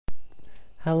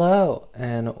Hello,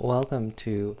 and welcome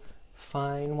to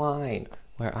Fine Wine,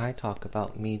 where I talk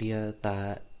about media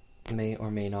that may or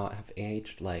may not have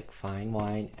aged like fine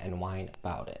wine and wine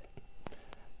about it.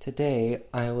 Today,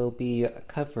 I will be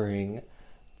covering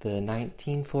the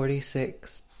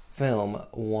 1946 film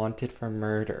Wanted for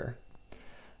Murder.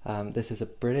 This is a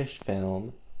British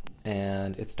film,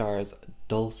 and it stars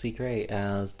Dulcie Gray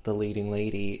as the leading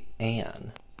lady,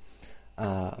 Anne.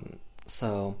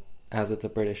 As it's a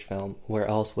British film, where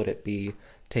else would it be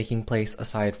taking place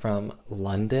aside from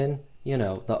London? You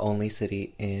know, the only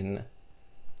city in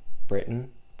Britain.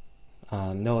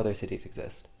 No other cities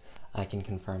exist. I can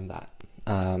confirm that.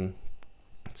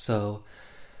 So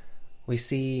we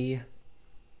see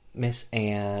Miss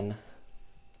Anne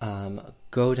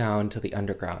go down to the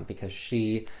underground because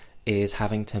she is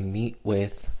having to meet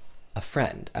with a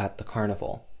friend at the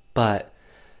carnival. But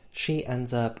she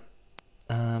ends up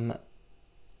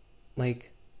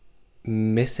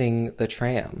missing the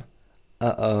tram.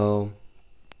 Uh-oh.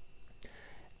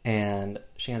 And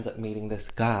she ends up meeting this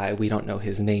guy. We don't know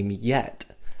his name yet,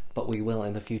 but we will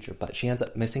in the future. But she ends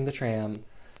up missing the tram.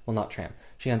 Well, not tram.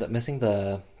 She ends up missing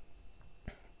the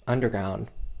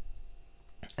underground.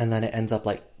 And then it ends up,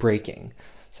 breaking.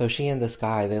 So she and this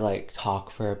guy, they, talk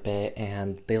for a bit,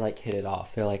 and they, hit it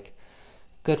off. They're,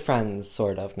 good friends,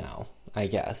 sort of, now, I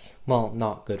guess. Well,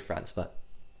 not good friends, but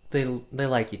they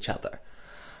like each other.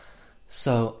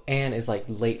 So Anne is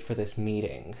late for this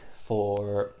meeting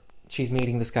she's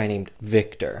meeting this guy named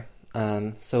Victor.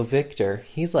 So Victor,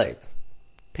 he's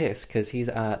pissed because he's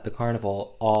at the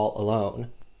carnival all alone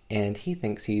and he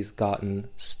thinks he's gotten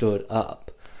stood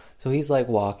up. So he's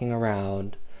walking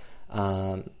around,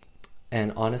 and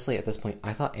honestly at this point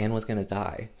I thought Anne was gonna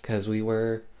die because we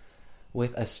were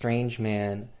with a strange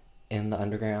man in the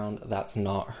underground that's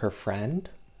not her friend.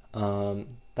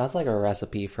 That's a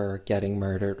recipe for getting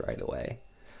murdered right away.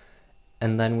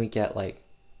 And then we get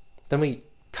then we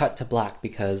cut to black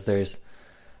because there's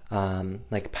power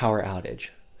outage.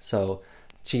 So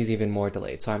she's even more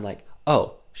delayed. So I'm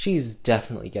oh, she's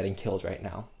definitely getting killed right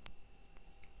now.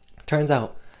 Turns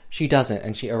out she doesn't,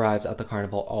 and she arrives at the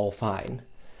carnival all fine.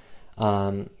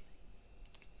 And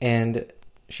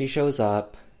she shows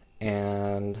up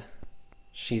and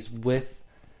she's with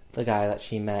the guy that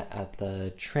she met at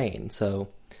the train. So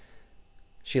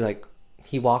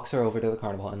he walks her over to the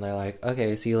carnival and they're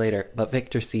okay, see you later. But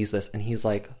Victor sees this and he's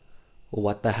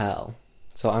what the hell?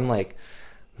 So I'm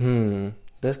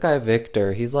this guy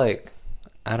Victor, he's I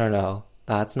don't know,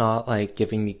 that's not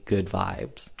giving me good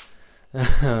vibes.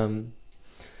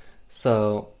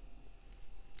 So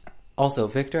also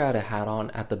Victor had a hat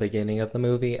on at the beginning of the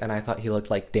movie and I thought he looked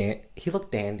he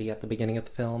looked dandy at the beginning of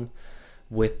the film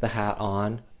with the hat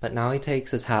on, but now he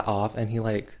takes his hat off and he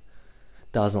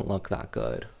doesn't look that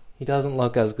good. He doesn't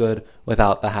look as good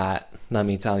without the hat, let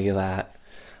me tell you that.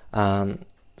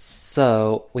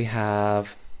 So we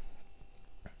have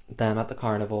them at the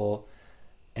carnival,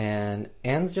 and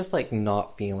Anne's just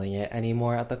not feeling it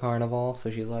anymore at the carnival, so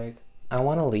she's I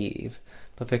want to leave.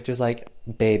 But Victor's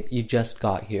babe, you just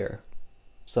got here.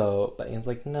 But Anne's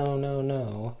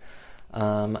no.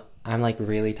 I'm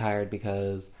really tired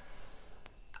because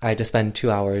I had to spend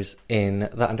 2 hours in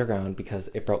the underground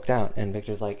because it broke down. And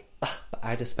Victor's I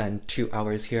had to spend 2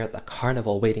 hours here at the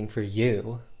carnival waiting for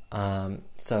you.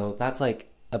 So that's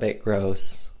a bit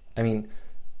gross. I mean,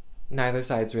 neither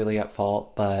side's really at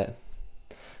fault, but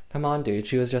come on, dude.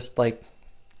 She was just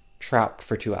trapped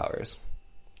for 2 hours.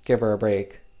 Give her a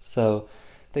break. So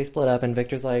they split up and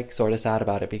Victor's sort of sad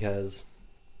about it because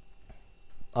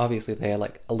obviously they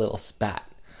had a little spat.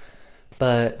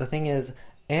 But the thing is,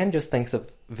 Anne just thinks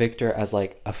of Victor as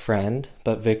a friend,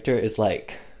 but Victor is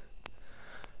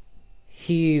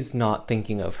he's not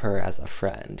thinking of her as a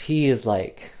friend. He is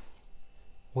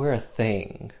we're a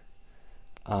thing.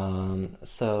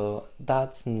 So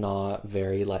that's not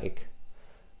very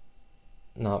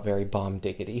not very bomb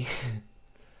diggity.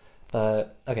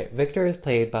 But okay, Victor is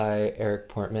played by Eric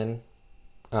Portman.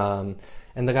 And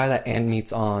the guy that Anne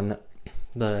meets on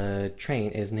the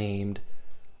train is named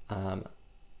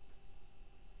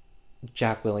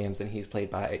Jack Williams, and he's played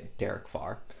by Derek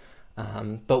Farr.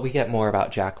 But we get more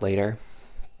about Jack later.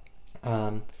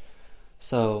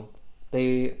 So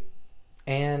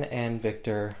Anne and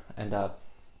Victor end up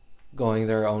going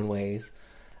their own ways,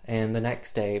 and the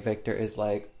next day Victor is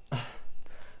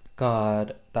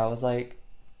God, that was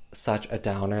such a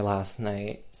downer last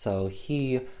night. So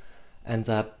he ends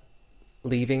up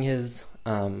leaving his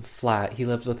flat. He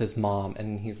lives with his mom,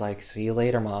 and he's see you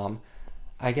later, Mom.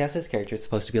 I guess his character is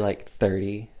supposed to be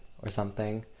 30 or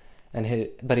something,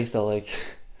 but he's still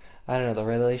I don't know, the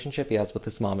relationship he has with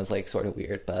his mom is sort of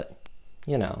weird, but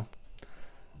you know,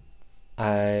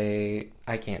 I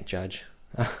can't judge.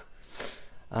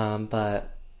 But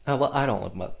well, I don't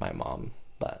live with my mom,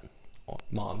 but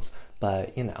moms,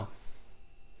 but you know.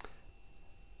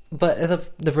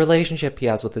 But the relationship he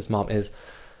has with his mom is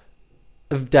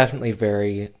definitely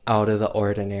very out of the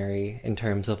ordinary in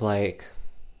terms of like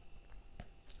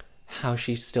how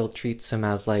she still treats him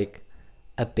as like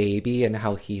a baby and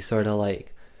how he sort of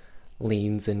like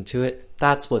leans into it.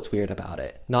 That's what's weird about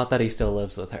it. Not that he still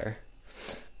lives with her,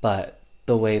 but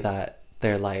the way that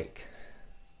their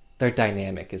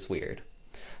dynamic is weird.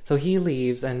 So he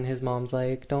leaves and his mom's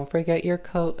like, don't forget your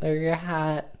coat or your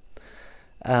hat.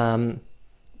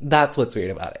 That's what's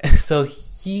weird about it. So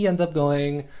he ends up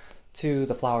going to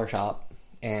the flower shop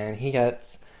and he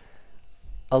gets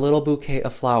a little bouquet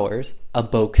of flowers, a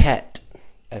bouquet,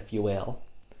 if you will.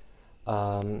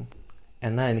 And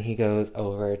then he goes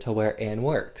over to where Anne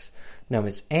works. Now,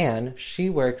 Miss Anne, she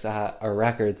works at a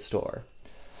record store.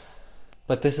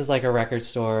 But this is like a record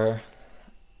store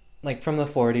like from the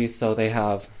 40s, so they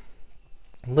have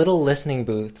little listening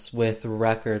booths with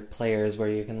record players where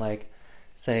you can like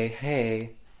say,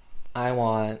 hey, I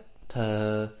want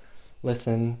to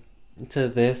listen to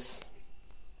this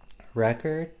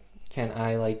record. Can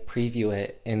I like preview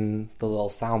it in the little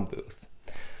sound booth?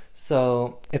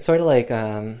 So it's sort of like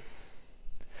I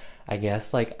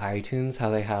guess like iTunes, how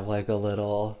they have like a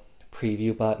little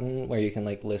preview button where you can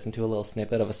like listen to a little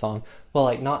snippet of a song. Well,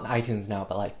 like not iTunes now,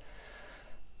 but like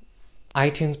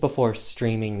iTunes before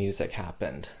streaming music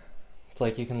happened. It's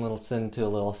like you can listen to a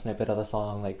little snippet of a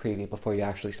song, like preview, before you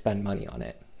actually spend money on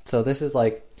it. So this is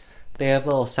like, they have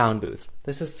little sound booths.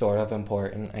 This is sort of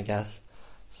important, I guess.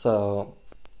 So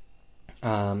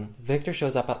Victor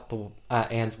shows up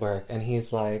at Anne's work and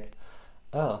he's like,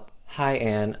 oh, hi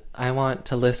Anne, I want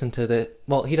to listen to the...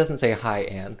 Well, he doesn't say hi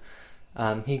Anne.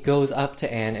 He goes up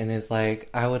to Anne and is like,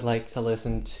 I would like to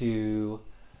listen to...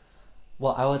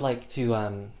 Well, I would like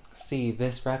to see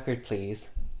this record, please.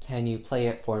 Can you play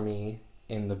it for me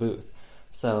in the booth?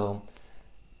 So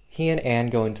he and Anne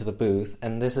go into the booth,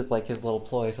 and this is like his little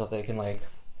ploy so they can like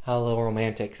have a little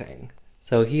romantic thing.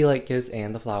 So he like gives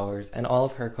Anne the flowers, and all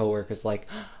of her coworkers like,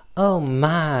 oh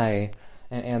my...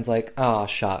 And Anne's like, oh,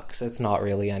 shucks, it's not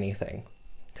really anything.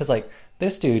 Because, like,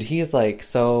 this dude, he's, like,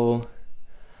 so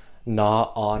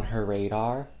not on her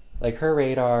radar. Like, her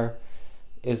radar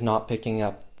is not picking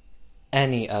up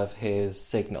any of his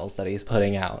signals that he's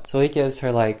putting out. So he gives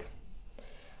her, like,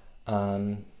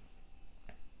 a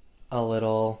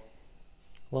little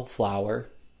flower.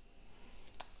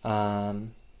 But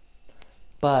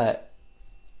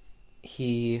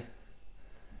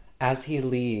as he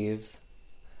leaves...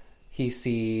 he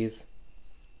sees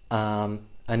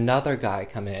another guy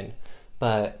come in,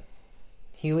 but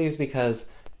he leaves because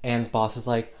Anne's boss is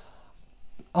like,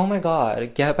 oh my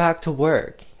god, get back to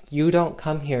work. You don't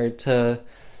come here to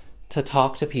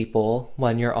talk to people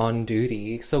when you're on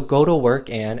duty, so go to work,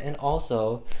 Anne. And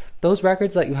also, those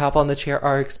records that you have on the chair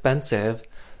are expensive.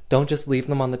 Don't just leave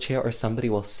them on the chair or somebody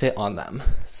will sit on them.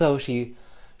 So she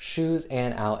shoos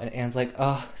Anne out, and Anne's like,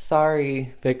 oh,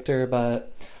 sorry, Victor,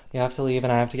 but... you have to leave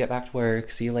and I have to get back to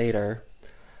work. See you later.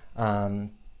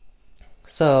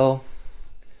 So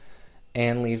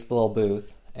Anne leaves the little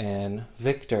booth and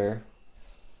Victor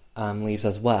leaves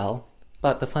as well.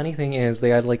 But the funny thing is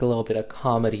they had like a little bit of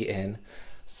comedy in.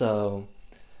 So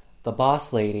the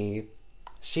boss lady,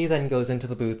 she then goes into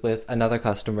the booth with another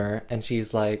customer and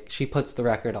she's like, she puts the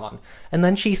record on. And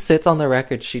then she sits on the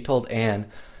record. She told Anne,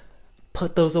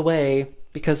 put those away.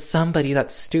 Because somebody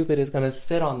that's stupid is going to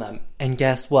sit on them. And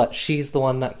guess what? She's the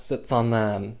one that sits on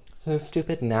them. Who's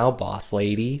stupid now, boss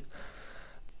lady?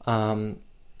 So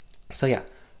yeah,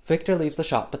 Victor leaves the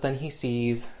shop, but then he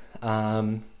sees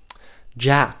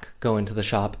Jack go into the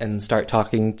shop and start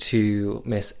talking to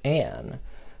Miss Anne.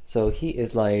 So he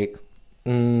is like,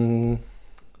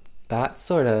 that's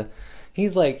sort of...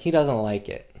 he's like, he doesn't like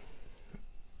it.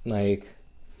 Like,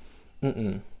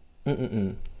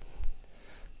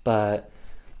 But...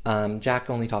 Jack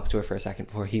only talks to her for a second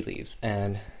before he leaves,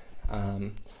 and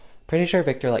pretty sure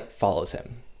Victor like follows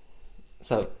him.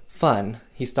 So fun,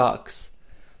 he stalks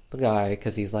the guy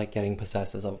because he's like getting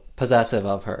possessive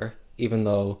of her, even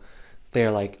though they're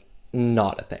like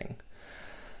not a thing.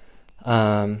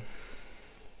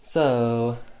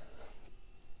 So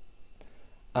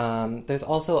there's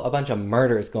also a bunch of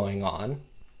murders going on.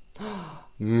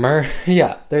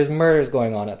 Yeah, there's murders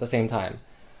going on at the same time.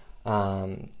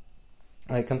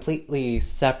 Like completely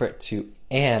separate to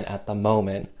Anne at the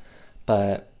moment,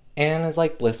 but Anne is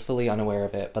like blissfully unaware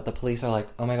of it. But the police are like,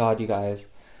 oh my god, you guys,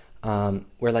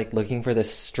 we're like looking for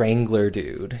this strangler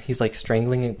dude. He's like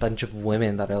strangling a bunch of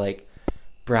women that are like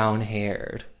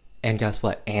brown-haired. And guess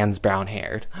what? Anne's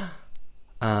brown-haired.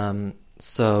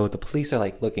 So the police are,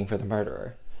 like, looking for the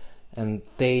murderer. And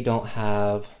they don't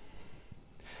have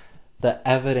the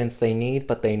evidence they need,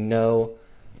 but they know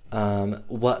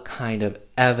what kind of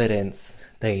evidence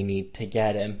they need to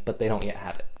get him, but they don't yet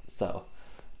have it. So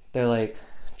they're, like,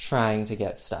 trying to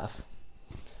get stuff.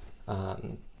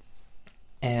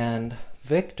 And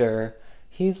Victor,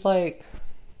 he's a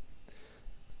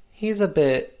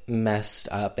bit messed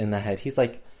up in the head. He's,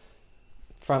 like,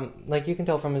 you can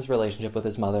tell from his relationship with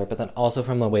his mother, but then also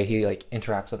from the way he, like,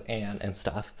 interacts with Anne and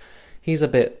stuff. He's a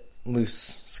bit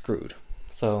loose screwed.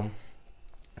 So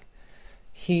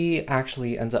he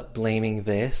actually ends up blaming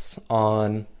this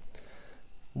on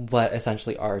what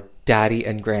essentially are daddy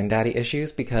and granddaddy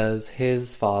issues, because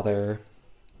his father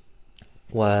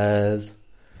was,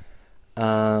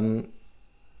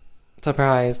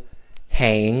 surprise,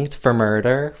 hanged for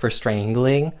murder, for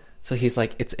strangling. So he's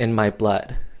like, it's in my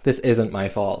blood. This isn't my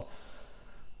fault.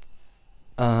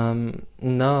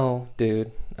 No,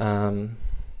 dude.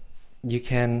 You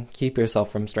can keep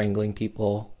yourself from strangling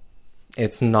people.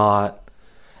 It's not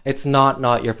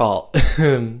your fault.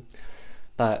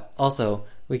 But also,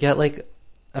 we get, like,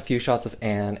 a few shots of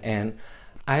Anne, and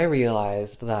I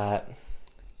realized that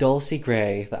Dulcie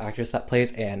Gray, the actress that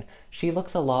plays Anne, she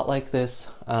looks a lot like this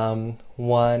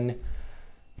one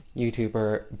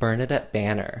YouTuber, Bernadette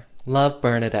Banner. Love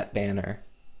Bernadette Banner.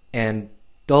 And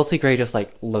Dulcie Gray just,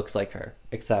 like, looks like her,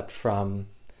 except from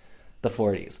the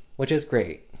 40s, which is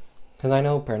great. Because I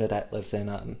know Bernadette lives in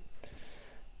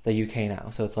the UK now,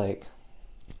 so it's like,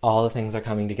 all the things are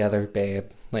coming together, babe.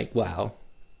 Like, wow.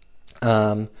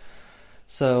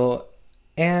 So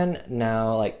Anne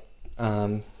now, like,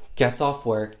 gets off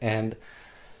work, and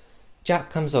Jack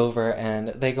comes over, and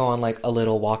they go on, like, a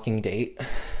little walking date.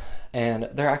 And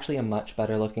they're actually a much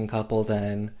better looking couple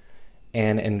than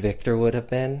Anne and Victor would have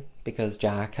been, because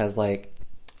Jack has, like,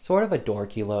 sort of a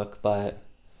dorky look, but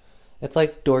it's,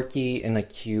 like, dorky in a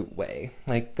cute way.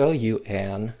 Like, go you,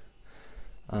 Anne.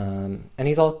 And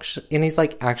he's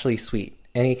like, actually sweet.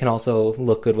 And he can also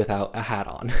look good without a hat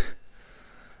on.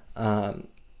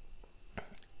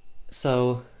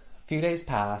 So a few days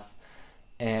pass,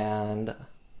 and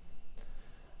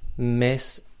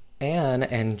Miss Anne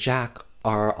and Jack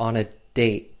are on a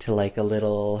date to, like, a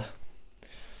little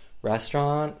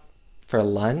restaurant for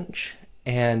lunch,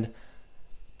 and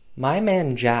my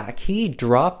man Jack, he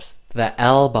drops the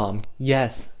L-bomb.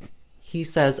 Yes, he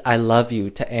says, I love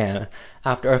you to Anne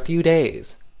after a few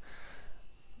days.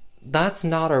 That's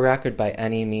not a record by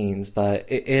any means, but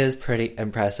it is pretty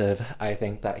impressive, I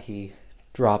think, that he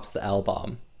drops the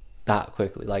L-bomb that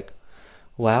quickly. Like,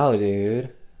 wow,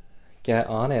 dude, get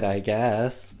on it, I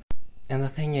guess. And the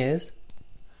thing is,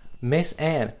 Miss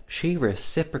Anne, she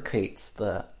reciprocates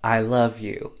the I love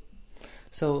you.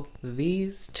 So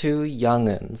these two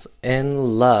young'uns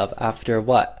in love after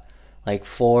what? Like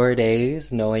 4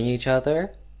 days knowing each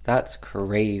other? That's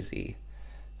crazy.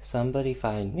 Somebody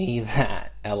find me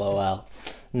that, LOL.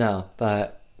 No,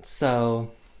 but so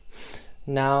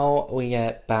now we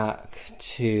get back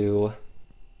to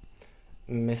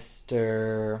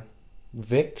Mr.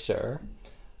 Victor.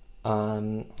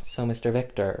 So Mr.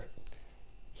 Victor,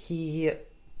 he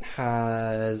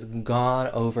has gone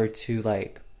over to,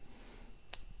 like,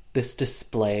 this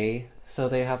display. So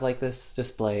they have, like, this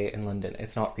display in London.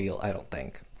 It's not real, I don't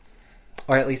think.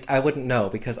 Or at least I wouldn't know,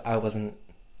 because I wasn't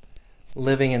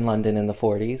living in London in the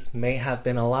 40s. May have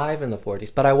been alive in the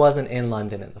 40s, but I wasn't in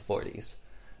London in the 40s.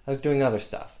 I was doing other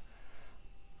stuff.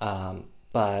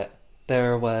 But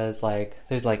there's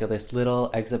this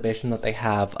little exhibition that they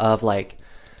have of, like,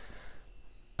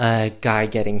 a guy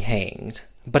getting hanged.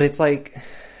 But so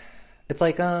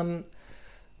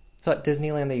at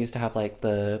Disneyland they used to have, like,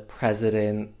 the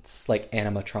presidents, like,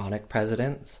 animatronic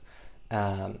presidents.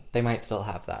 They might still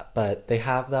have that, but they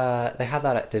have that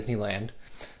at Disneyland.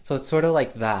 So it's sort of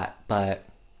like that, but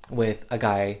with a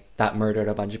guy that murdered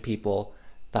a bunch of people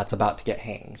that's about to get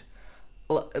hanged.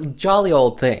 Jolly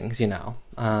old things, you know.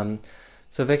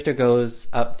 So Victor goes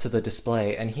up to the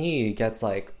display, and he gets,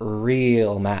 like,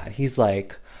 real mad. He's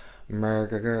like,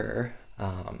 murder.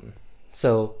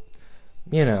 So,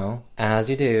 you know, as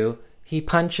you do, he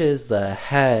punches the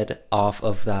head off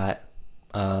of that,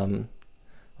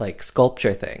 like,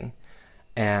 sculpture thing.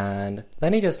 And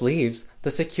then he just leaves.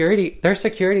 There's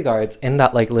security guards in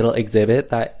that, like, little exhibit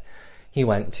that he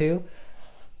went to.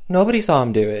 Nobody saw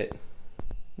him do it.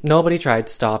 Nobody tried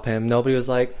to stop him. Nobody was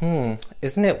like,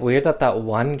 isn't it weird that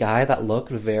one guy that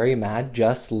looked very mad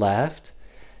just left?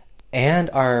 And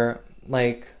our,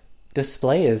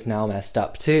 display is now messed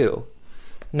up too.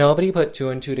 Nobody put two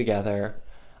and two together.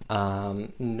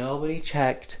 Nobody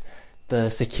checked the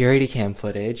security cam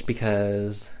footage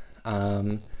because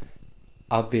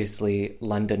obviously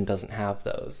London doesn't have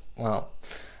those. Well,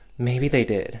 maybe they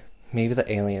did. Maybe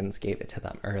the aliens gave it to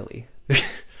them early.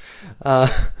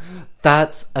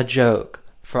 That's a joke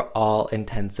for all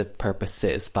intensive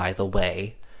purposes, by the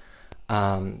way.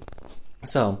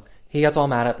 So he gets all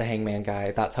mad at the hangman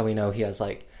guy. That's how we know he has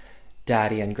like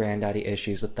daddy and granddaddy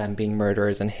issues with them being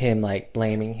murderers, and him like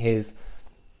blaming his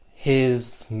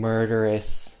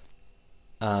murderous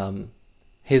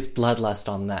his bloodlust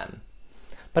on them.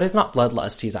 But it's not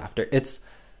bloodlust he's after. It's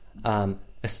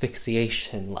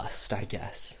asphyxiation lust, I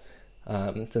guess.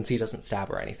 Since he doesn't stab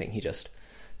or anything, he just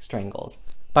strangles.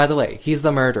 By the way, he's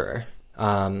the murderer.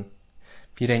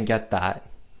 If you didn't get that.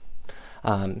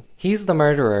 He's the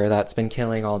murderer that's been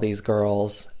killing all these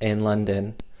girls in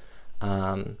London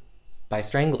by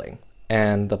strangling.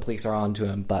 And the police are on to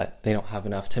him, but they don't have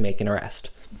enough to make an arrest.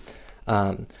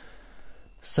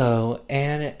 So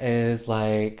Anne is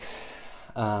like,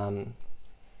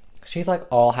 she's like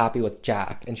all happy with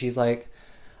Jack, and she's like,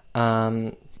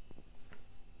 talking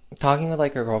with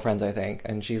like her girlfriends, I think,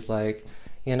 and she's like,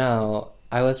 you know,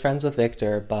 I was friends with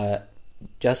Victor, but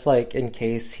just like in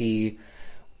case he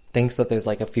thinks that there's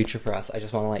like a future for us, I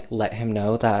just want to like let him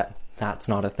know that that's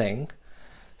not a thing.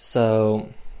 So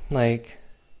like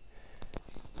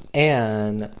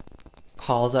Anne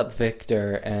calls up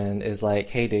Victor and is like,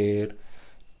 hey dude,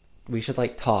 we should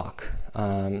like talk.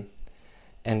 And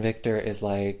Victor is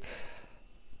like,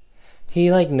 he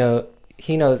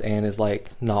knows Anne is like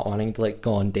not wanting to like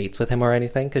go on dates with him or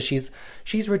anything, because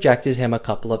she's rejected him a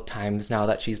couple of times now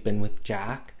that she's been with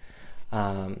Jack.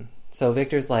 So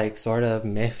Victor's like sort of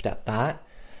miffed at that,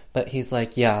 but he's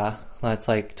like, yeah, let's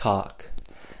like talk.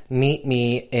 Meet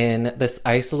me in this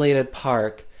isolated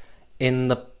park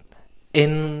in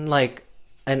like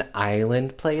an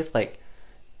island place. Like,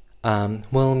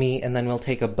 we'll meet and then we'll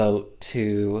take a boat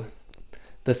to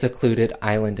the secluded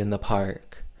island in the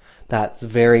park that's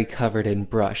very covered in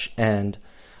brush and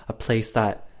a place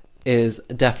that is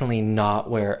definitely not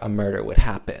where a murder would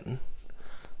happen.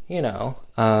 You know,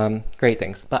 great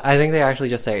things. But I think they actually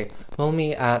just say, we'll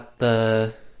meet at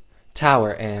the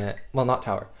tower and, well, not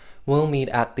tower. We'll meet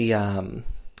at the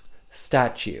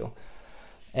statue.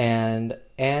 And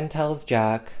Anne tells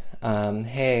Jack,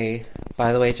 hey,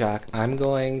 by the way, Jack, I'm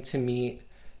going to meet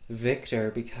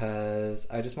Victor because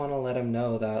I just want to let him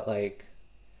know that, like,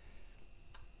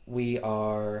 we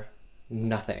are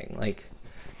nothing. Like,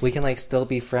 we can, like, still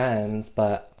be friends,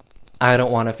 but I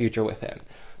don't want a future with him.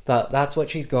 That's what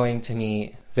she's going to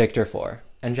meet Victor for.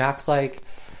 And Jack's like,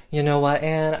 you know what,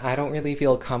 Anne? I don't really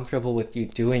feel comfortable with you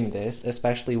doing this,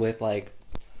 especially with, like,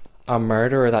 a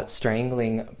murderer that's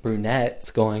strangling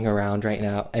brunettes going around right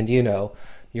now. And you know,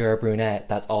 you're a brunette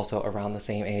that's also around the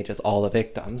same age as all the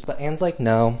victims. But Anne's like,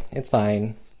 no, it's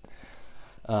fine.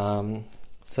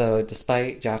 So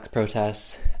despite Jack's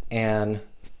protests, Anne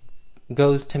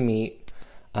goes to meet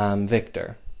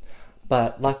Victor.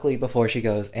 But luckily before she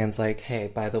goes, Anne's like, hey,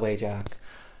 by the way, Jack,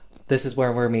 this is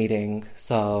where we're meeting.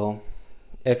 So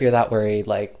if you're that worried,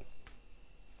 like,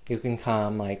 you can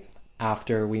come, like,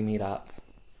 after we meet up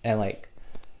and, like,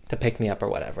 to pick me up or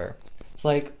whatever. It's,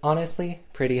 like, honestly,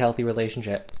 pretty healthy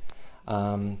relationship.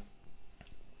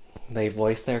 They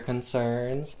voice their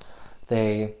concerns.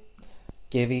 They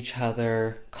give each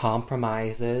other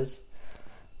compromises.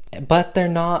 But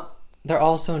they're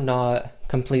also not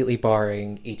completely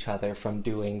barring each other from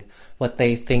doing what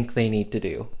they think they need to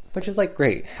do. Which is, like,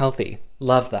 great, healthy.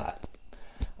 Love that.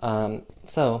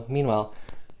 So, meanwhile,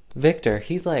 Victor,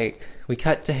 he's like, we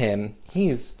cut to him.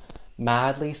 He's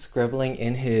madly scribbling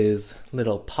in his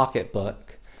little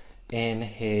pocketbook in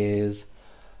his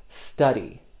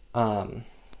study.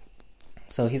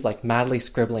 So he's like madly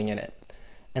scribbling in it.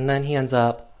 And then he ends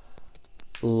up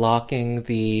locking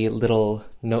the little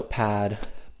notepad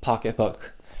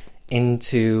pocketbook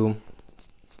into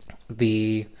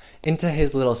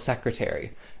his little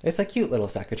secretary. It's a cute little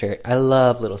secretary. I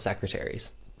love little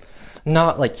secretaries.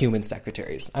 Not like human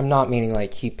secretaries. I'm not meaning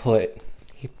like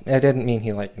I didn't mean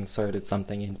he like inserted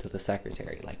something into the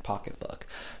secretary, like pocketbook.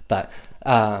 But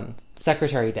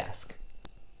secretary desk.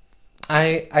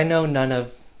 I know none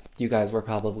of you guys were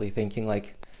probably thinking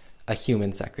like a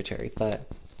human secretary, but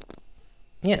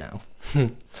you know.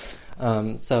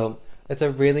 So it's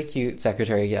a really cute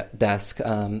secretary desk.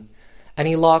 And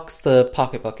he locks the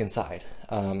pocketbook inside.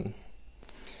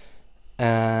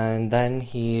 And then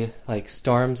he like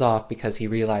storms off because he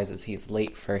realizes he's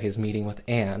late for his meeting with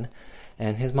Anne.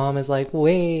 And his mom is like,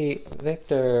 wait,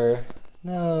 Victor,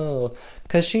 no.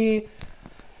 Because she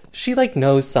like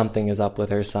knows something is up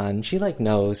with her son. She like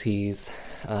knows he's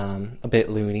a bit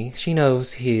loony. She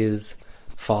knows his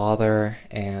father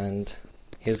and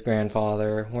his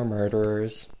grandfather were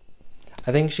murderers.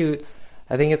 I think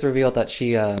it's revealed that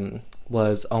she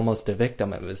was almost a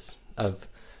victim of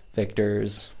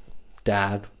Victor's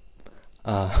dad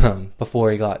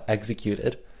before he got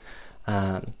executed.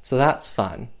 So that's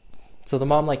fun. So the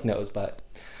mom knows, but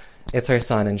it's her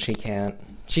son and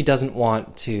she doesn't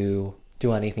want to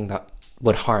do anything that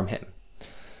would harm him.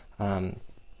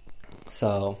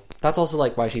 So that's also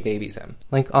why she babies him.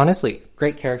 Honestly,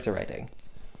 great character writing.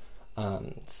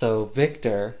 So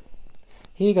Victor,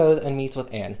 he goes and meets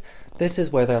with Anne. This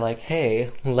is where they're like, hey,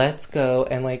 let's go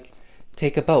and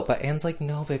take a boat. But Anne's like,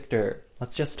 no, Victor,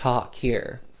 let's just talk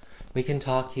here. We can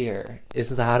talk here. Is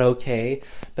that okay?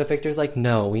 But Victor's like,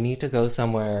 no, we need to go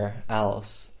somewhere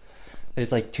else.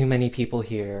 There's too many people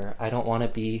here. I don't want to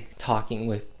be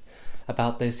talking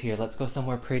about this here. Let's go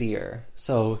somewhere prettier.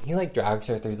 So he drags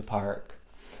her through the park.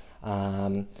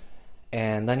 And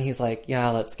then he's like, yeah,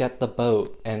 let's get the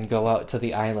boat and go out to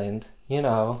the island.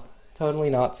 Totally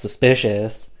not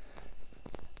suspicious.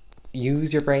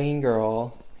 Use your brain,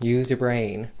 girl. Use your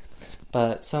brain.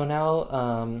 But so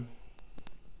now,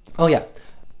 oh yeah,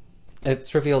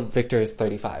 it's revealed Victor is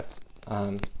 35.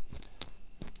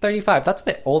 35, that's a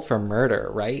bit old for murder,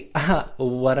 right?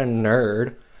 What a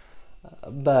nerd.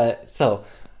 But, so,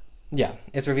 yeah,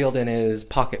 it's revealed in his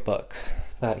pocketbook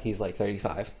that he's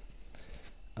 35.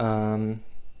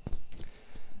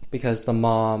 Because the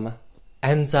mom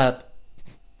ends up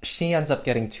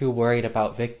getting too worried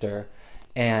about Victor,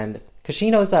 and because she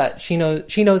knows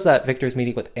that Victor's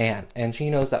meeting with Anne, and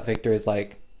she knows that Victor is a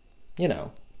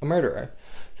murderer.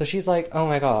 So she's like, oh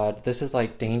my god, this is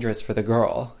dangerous for the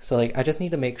girl. So I just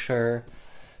need to make sure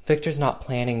Victor's not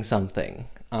planning something.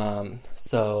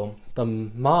 So the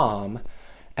mom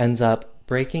ends up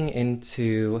breaking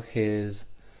into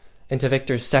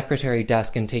Victor's secretary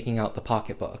desk and taking out the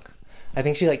pocketbook. I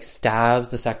think she stabs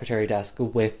the secretary desk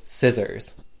with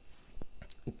scissors.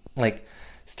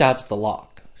 Stabs the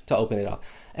lock to open it up.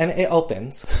 And it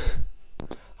opens.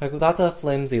 That's a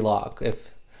flimsy lock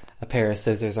if a pair of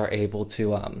scissors are able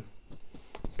to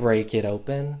break it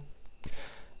open.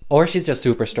 Or she's just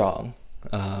super strong.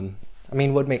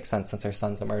 Would make sense since her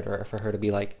son's a murderer for her to be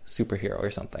superhero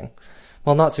or something.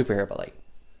 Well, not superhero, but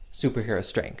superhero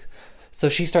strength. So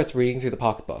she starts reading through the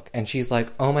pocketbook and she's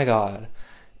like, oh my god,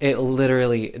 it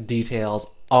literally details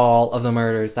all of the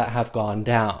murders that have gone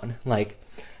down.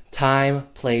 Time,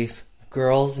 place,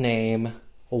 girl's name,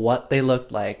 what they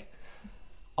looked like,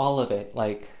 all of it.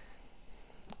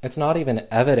 It's not even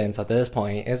evidence at this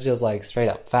point. It's just straight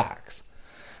up facts.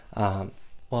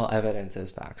 Well, evidence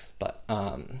is facts, but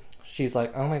she's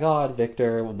like, oh my god,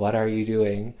 Victor, what are you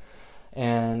doing?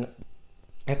 And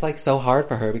it's so hard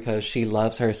for her because she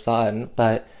loves her son,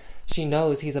 but she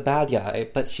knows he's a bad guy,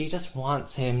 but she just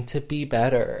wants him to be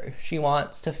better. She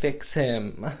wants to fix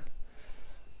him.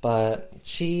 But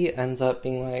she ends up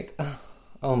being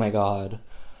oh my god.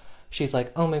 She's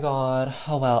like, oh my god,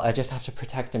 oh well, I just have to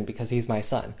protect him because he's my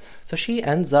son. So she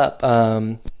ends up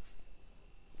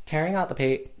tearing out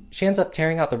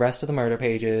the rest of the murder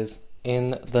pages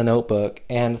in the notebook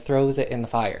and throws it in the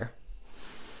fire.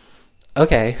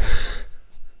 Okay.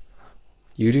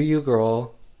 You do you,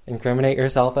 girl. Incriminate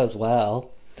yourself as well.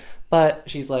 But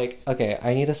she's like, okay,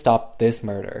 I need to stop this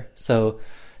murder. So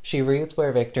she reads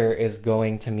where Victor is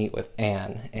going to meet with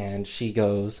Anne, and she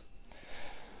goes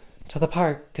to the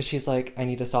park because she's like, I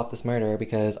need to stop this murder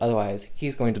because otherwise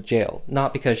he's going to jail.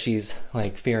 Not because she's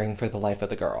fearing for the life of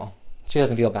the girl. She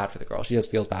doesn't feel bad for the girl. She just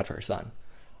feels bad for her son.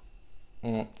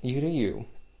 You do you.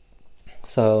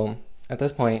 So at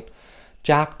this point,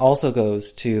 Jack also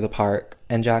goes to the park,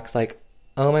 and Jack's like,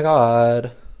 oh my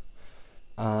god,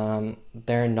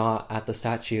 they're not at the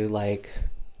statue like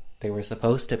they were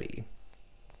supposed to be.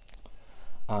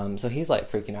 So he's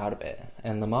freaking out a bit,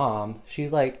 and the mom, she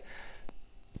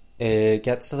it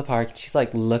gets to the park, and she's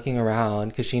looking around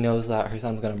because she knows that her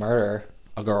son's gonna murder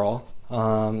a girl.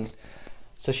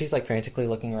 So she's frantically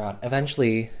looking around.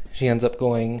 Eventually, she ends up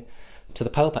going to the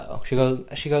popo. She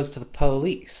goes to the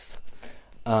police.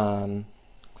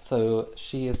 So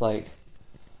she is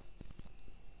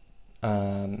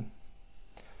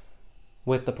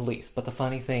with the police. But the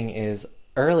funny thing is,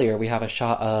 earlier we have a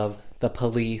shot of the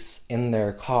police in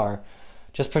their car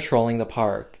just patrolling the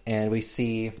park, and we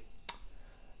see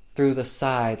through the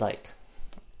side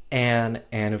Anne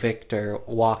and Victor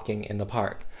walking in the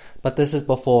park. But this is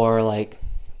before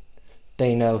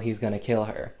they know he's gonna kill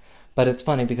her. But it's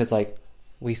funny because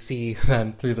we see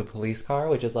them through the police car,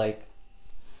 which is I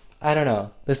don't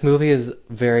know. This movie is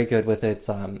very good with its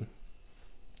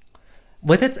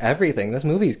with its everything. This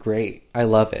movie's great. I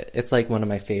love it. It's like one of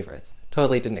my favorites.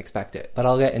 Totally didn't expect it, but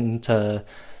I'll get into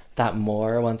that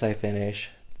more once I finish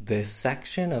this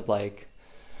section of like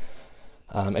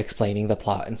explaining the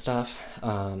plot and stuff.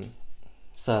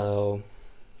 So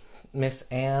Miss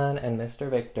Anne and Mr.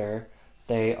 Victor,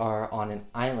 they are on an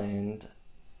island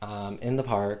in the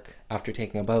park after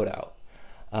taking a boat out.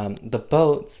 The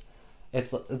boats,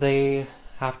 they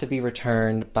have to be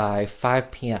returned by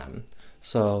 5 p.m.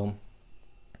 So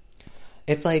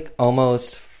it's like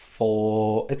almost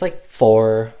it's like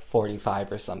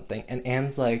 4:45 or something. And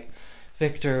Anne's like,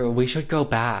 Victor, we should go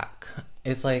back.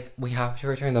 It's like, we have to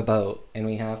return the boat and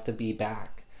we have to be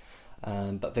back.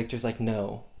 But Victor's like,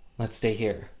 no, let's stay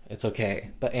here. It's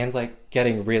okay. But Anne's like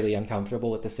getting really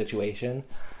uncomfortable with the situation.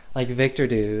 Like, Victor,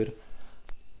 dude,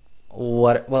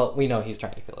 what? Well, we know he's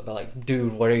trying to kill it, but like,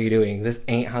 dude, what are you doing? This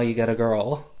ain't how you get a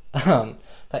girl. But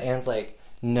Anne's like,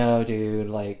 no, dude,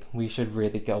 like, we should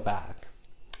really go back.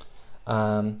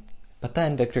 But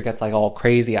then Victor gets like all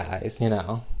crazy eyes, you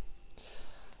know.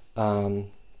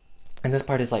 And this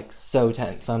part is like so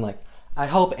tense. So I'm like, I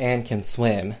hope Anne can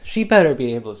swim. She better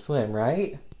be able to swim,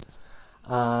 right?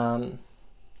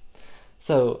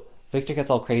 So Victor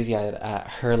gets all crazy at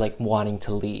her like wanting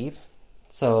to leave.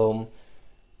 So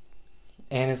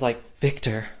Anne is like,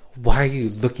 Victor, why are you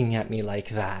looking at me like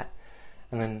that?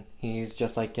 And then he's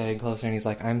just like getting closer and he's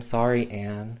like, I'm sorry,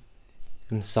 Anne.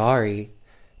 I'm sorry.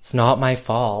 It's not my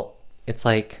fault. It's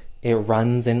like, it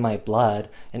runs in my blood.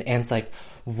 And Anne's like,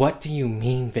 what do you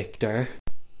mean, Victor?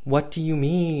 What do you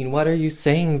mean? What are you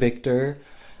saying, Victor?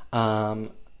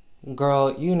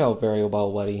 Girl, you know very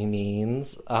well what he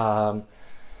means.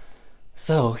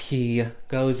 So he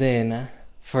goes in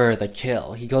for the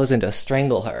kill. He goes in to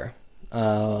strangle her.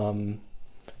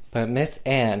 But Miss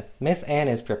Anne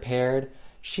is prepared.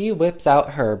 She whips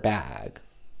out her bag.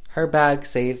 Her bag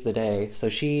saves the day. So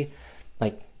she,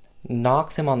 like,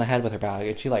 knocks him on the head with her bag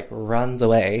and she, like, runs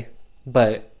away.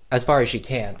 But as far as she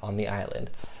can on the island.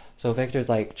 So Victor's,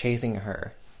 like, chasing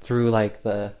her through, like,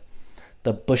 the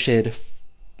bushed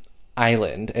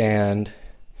island. And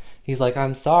he's like,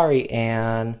 I'm sorry,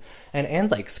 Anne. And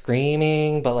Anne's, like,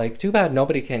 screaming. But, like, too bad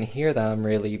nobody can hear them,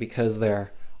 really, because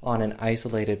they're on an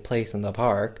isolated place in the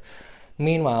park.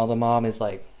 Meanwhile, the mom is,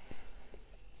 like,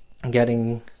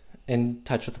 getting in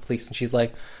touch with the police. And she's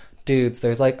like, dudes,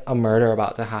 there's, like, a murder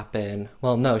about to happen.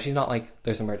 Well, no, she's not like,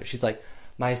 there's a murder. She's like,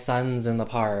 my son's in the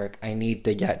park. I need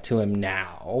to get to him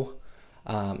now.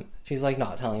 She's, like,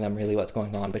 not telling them really what's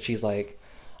going on. But she's like,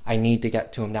 I need to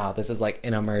get to him now. This is, like,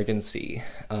 an emergency.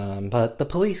 But the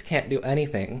police can't do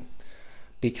anything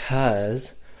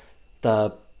because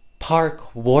the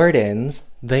park wardens,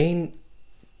 they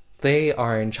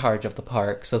are in charge of the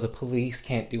park, so the police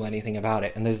can't do anything about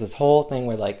it. And there's this whole thing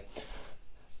where, like,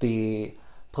 the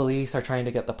police are trying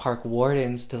to get the park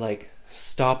wardens to, like,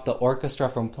 stop the orchestra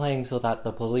from playing so that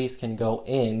the police can go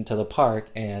into the park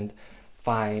and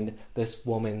find this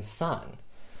woman's son.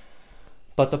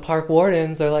 But the park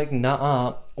wardens, they're like,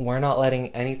 nuh-uh, we're not letting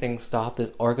anything stop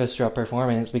this orchestra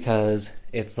performance because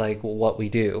it's, like, what we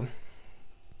do.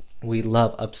 We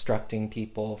love obstructing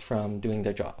people from doing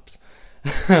their jobs.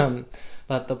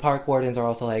 But the park wardens are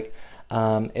also like,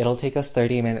 it'll take us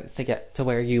 30 minutes to get to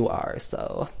where you are,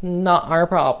 so not our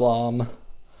problem.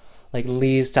 Like,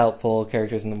 least helpful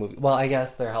characters in the movie. Well, I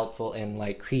guess they're helpful in,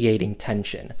 like, creating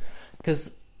tension.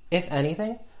 Because, if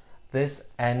anything, this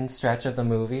end stretch of the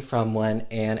movie from when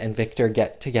Anne and Victor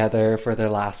get together for their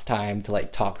last time to,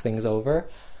 like, talk things over,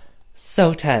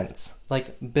 so tense.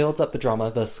 Like, builds up the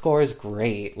drama. The score is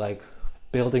great. Like,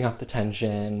 building up the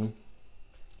tension,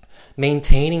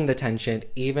 maintaining the tension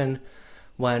even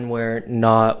when we're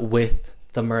not with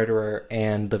the murderer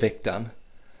and the victim.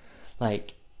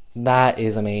 Like, that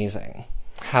is amazing.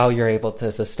 How you're able to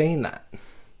sustain that.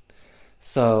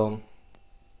 So,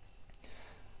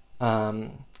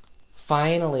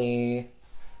 finally,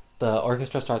 the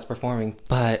orchestra starts performing,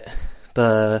 but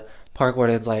the park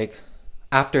warden's like,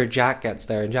 after Jack gets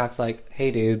there, and Jack's like,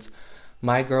 hey dudes,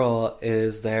 my girl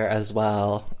is there as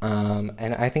well,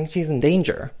 and I think she's in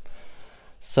danger.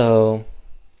 So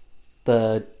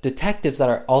the detectives that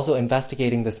are also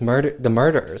investigating this the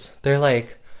murders, they're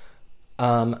like,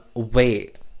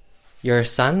 wait, your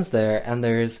son's there, and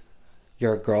there's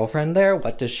your girlfriend there?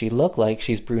 What does she look like?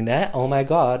 She's brunette? Oh my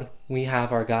god, we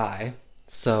have our guy.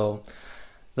 So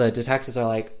the detectives are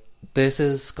like, this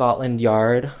is Scotland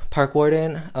Yard, park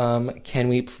warden. Can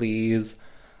we please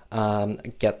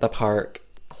get the park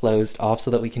closed off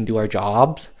so that we can do our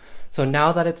jobs? So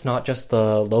now that it's not just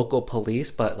the local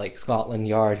police, but like Scotland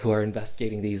Yard who are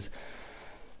investigating these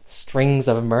strings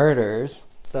of murders,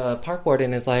 the park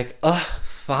warden is like, ugh,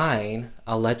 fine,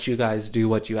 I'll let you guys do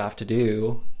what you have to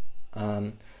do.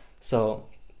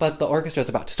 But the orchestra is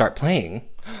about to start playing.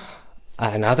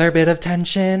 Another bit of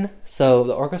tension. So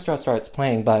the orchestra starts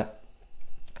playing, but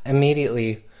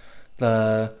immediately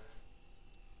one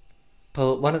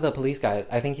of the police guys,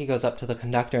 I think he goes up to the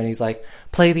conductor and he's like,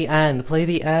 play the end, play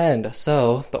the end.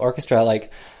 So the orchestra like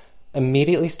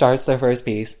immediately starts their first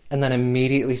piece and then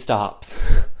immediately stops.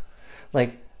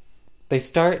 Like, they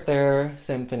start their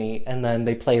symphony and then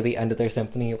they play the end of their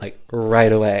symphony like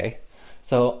right away.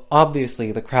 So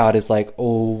obviously the crowd is like,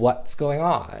 oh, what's going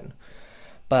on?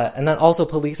 And then also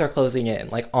police are closing in,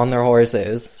 like on their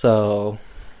horses. So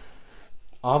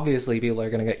obviously people are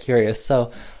going to get curious.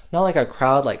 So not like a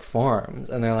crowd like forms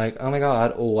and they're like, oh my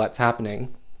God, what's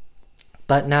happening?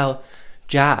 But now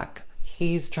Jack,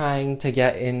 he's trying to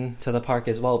get into the park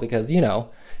as well because,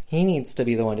 he needs to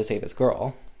be the one to save his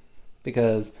girl.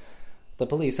 Because the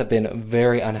police have been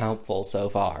very unhelpful so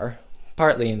far.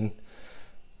 Partly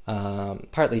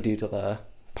due to the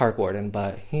park warden,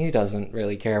 but he doesn't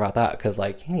really care about that because,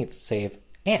 he needs to save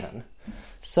Anne.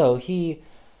 So he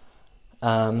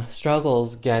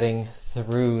struggles getting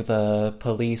through the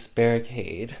police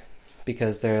barricade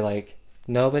because they're like,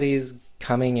 nobody's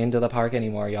coming into the park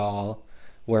anymore, y'all.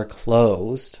 We're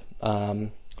closed. So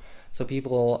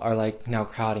people are now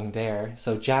crowding there.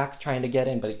 So Jack's trying to get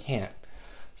in, but he can't.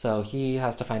 So he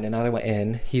has to find another way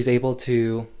in. He's able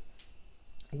to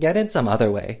get in some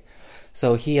other way.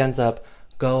 So he ends up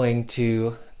going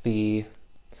to the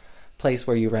place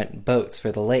where you rent boats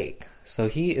for the lake. So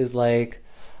he is like,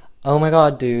 oh my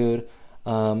God, dude,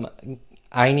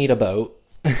 I need a boat.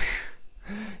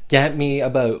 Get me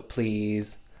a boat,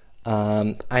 please.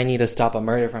 I need to stop a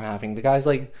murder from happening. The guy's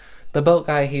like, the boat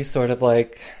guy, he's sort of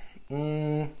like,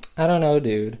 I don't know,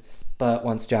 dude. But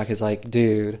once Jack is like,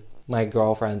 dude, my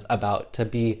girlfriend's about to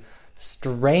be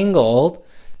strangled,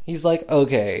 he's like,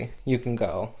 okay, you can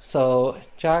go. So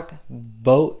Jack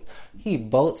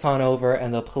boats on over,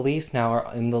 and the police now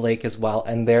are in the lake as well,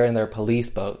 and they're in their police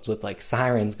boats with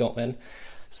sirens going.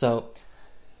 So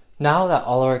now that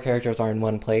all of our characters are in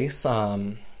one place,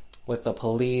 with the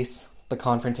police, the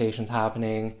confrontation's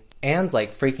happening, Anne's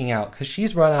freaking out because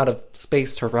she's run out of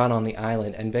space to run on the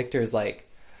island, and Victor's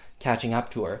catching up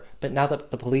to her. But now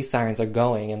that the police sirens are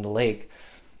going in the lake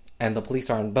and the police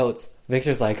are on boats,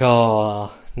 Victor's like,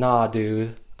 oh, nah,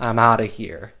 dude, I'm out of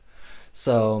here.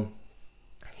 So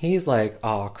he's like,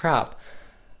 oh, crap.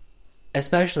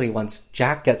 Especially once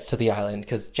Jack gets to the island,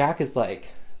 because Jack is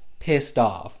pissed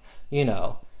off.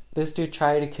 This dude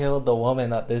tried to kill the woman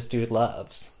that this dude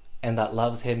loves and that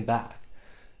loves him back.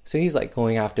 So he's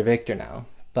going after Victor now.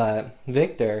 But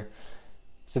Victor,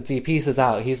 since he pieces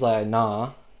out, he's like,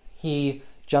 nah. He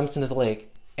jumps into the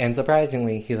lake, and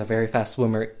surprisingly, he's a very fast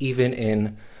swimmer, even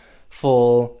in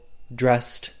full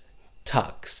dressed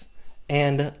tux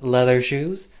and leather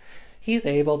shoes. He's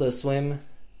able to swim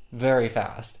very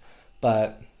fast.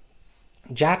 But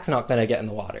Jack's not going to get in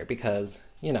the water because,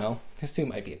 his suit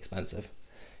might be expensive.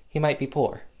 He might be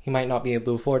poor. He might not be able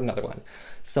to afford another one.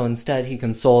 So instead, he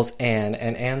consoles Anne,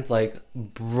 and Anne's like,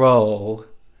 bro,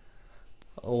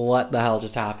 what the hell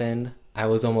just happened? I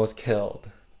was almost killed.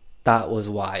 That was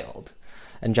wild.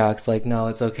 And Jack's like, no,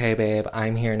 it's okay, babe.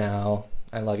 I'm here now.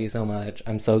 I love you so much.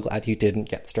 I'm so glad you didn't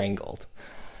get strangled.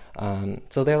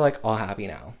 So they're all happy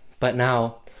now. But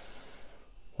now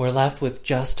we're left with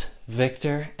just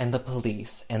Victor and the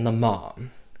police and the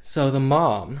mom. So the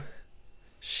mom,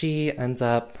 she ends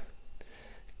up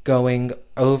going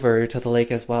over to the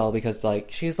lake as well because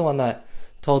she's the one that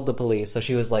told the police. So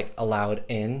she was allowed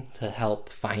in to help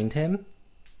find him.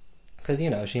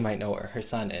 Because, she might know where her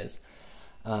son is.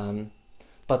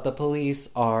 But the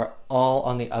police are all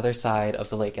on the other side of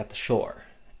the lake at the shore.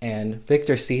 And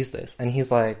Victor sees this, and he's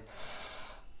like,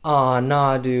 aw,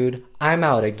 nah, dude, I'm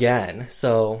out again.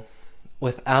 So,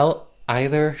 without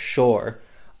either shore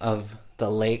of the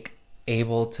lake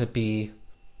able to be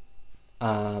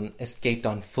escaped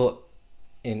on foot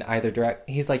in either direction,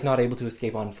 he's not able to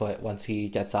escape on foot once he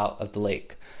gets out of the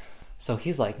lake. So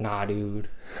he's like, nah, dude.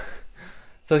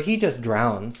 So he just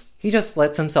drowns. He just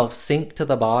lets himself sink to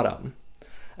the bottom.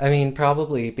 I mean,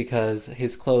 probably because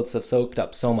his clothes have soaked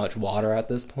up so much water at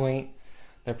this point.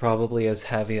 They're probably as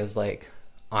heavy as,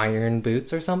 iron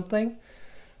boots or something.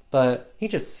 But he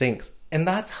just sinks. And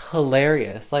that's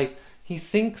hilarious. He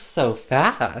sinks so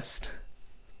fast.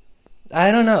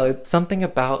 I don't know. It's something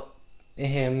about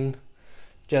him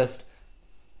just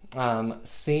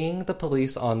seeing the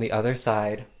police on the other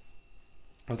side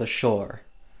of the shore.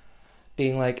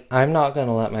 Being like, I'm not going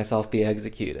to let myself be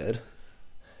executed.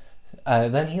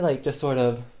 Then he just sort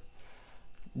of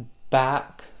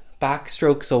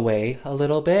backstrokes away a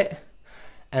little bit,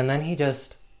 and then he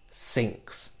just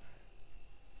sinks.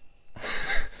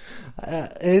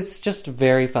 It's just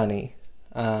very funny.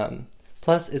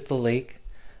 Plus, is the lake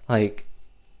like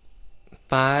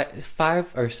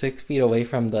 5 or 6 feet away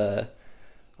from the...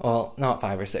 Well, not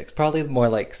 5 or 6. Probably more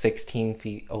like 16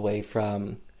 feet away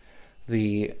from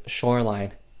the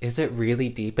shoreline. Is it really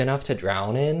deep enough to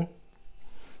drown in?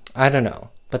 I don't know.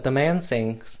 But the man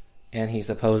sinks, and he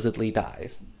supposedly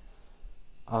dies.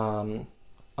 Oh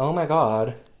my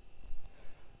god.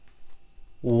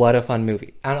 What a fun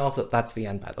movie. And also, that's the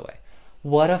end, by the way.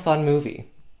 What a fun movie.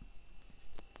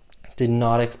 Did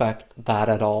not expect that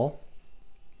at all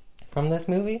from this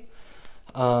movie.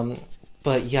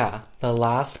 But yeah, The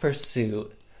Last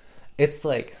Pursuit. It's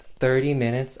like 30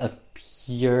 minutes of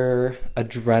pure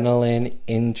adrenaline,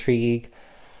 intrigue,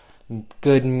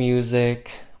 good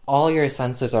music. All your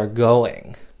senses are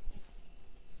going.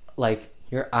 Like,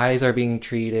 your eyes are being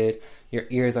treated, your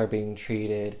ears are being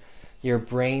treated, your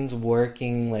brain's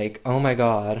working like, oh my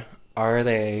god, are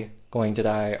they going to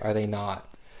die? Are they not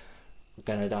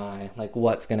gonna die? Like,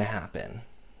 what's gonna happen?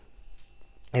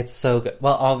 It's so good.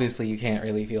 Well, obviously you can't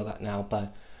really feel that now,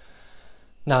 but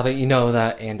now that you know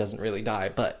that Anne doesn't really die,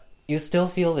 but you still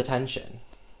feel the tension.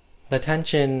 The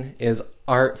tension is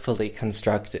artfully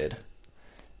constructed.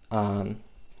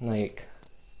 Like,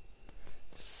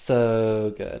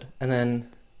 so good. And then,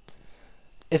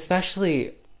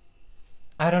 especially,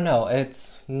 I don't know,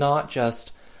 it's not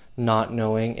just not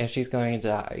knowing if she's going to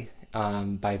die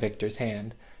by Victor's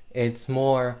hand. It's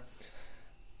more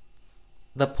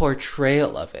the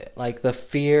portrayal of it. Like, the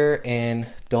fear in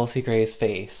Dulcie Gray's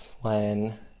face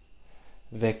when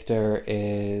Victor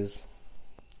is,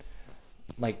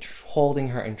 like, holding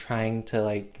her and trying to,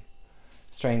 like,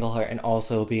 strangle her, and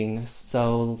also being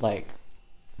so, like,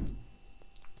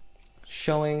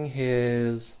 showing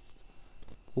his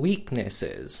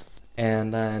weaknesses,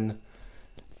 and then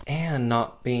Anne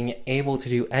not being able to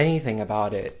do anything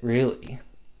about it, really,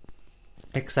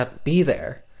 except be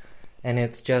there. And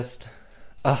it's just,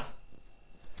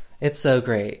 it's so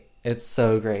great. It's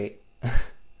so great.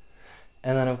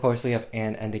 And then, of course, we have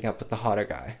Anne ending up with the hotter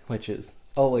guy, which is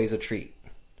always a treat.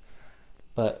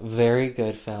 But very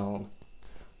good film.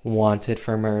 Wanted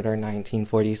for Murder,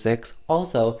 1946.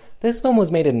 Also, this film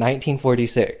was made in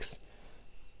 1946.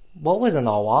 What was in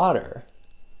the water?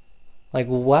 Like,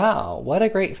 wow, what a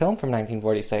great film from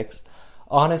 1946.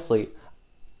 Honestly,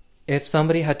 if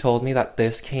somebody had told me that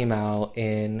this came out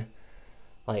in,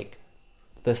 like,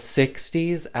 the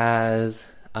 60s as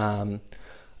a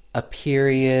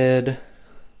period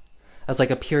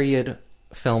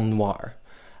film noir,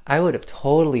 I would have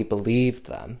totally believed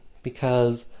them,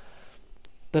 because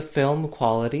the film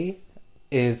quality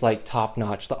is, like,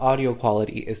 top-notch. The audio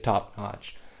quality is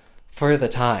top-notch for the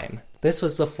time. This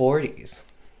was the 40s.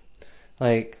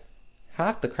 Like,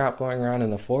 half the crap going around in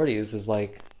the 40s is,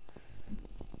 like,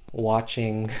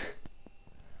 watching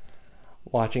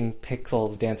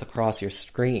pixels dance across your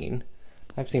screen.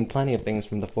 I've seen plenty of things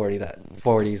from the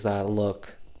 40s that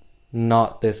look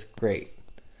not this great.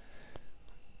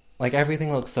 Like,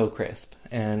 everything looks so crisp,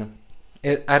 and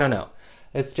I don't know.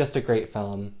 It's just a great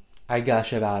film. I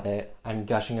gush about it. I'm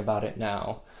gushing about it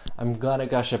now. I'm gonna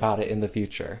gush about it in the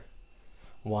future.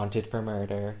 Wanted for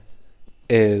Murder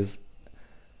is,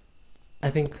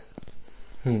 I think,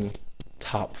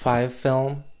 top 5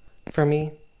 film for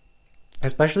me.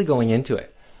 Especially going into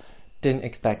it. Didn't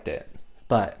expect it.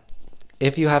 But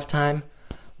if you have time,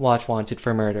 watch Wanted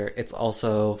for Murder. It's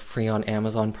also free on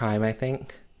Amazon Prime, I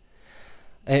think.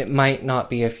 It might not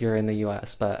be if you're in the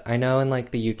US, but I know in, like,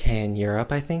 the UK and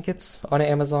Europe, I think it's on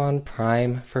Amazon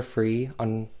Prime for free.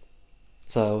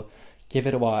 So give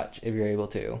it a watch if you're able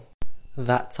to.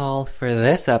 That's all for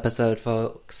this episode,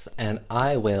 folks, and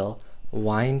I will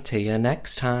whine to you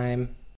next time.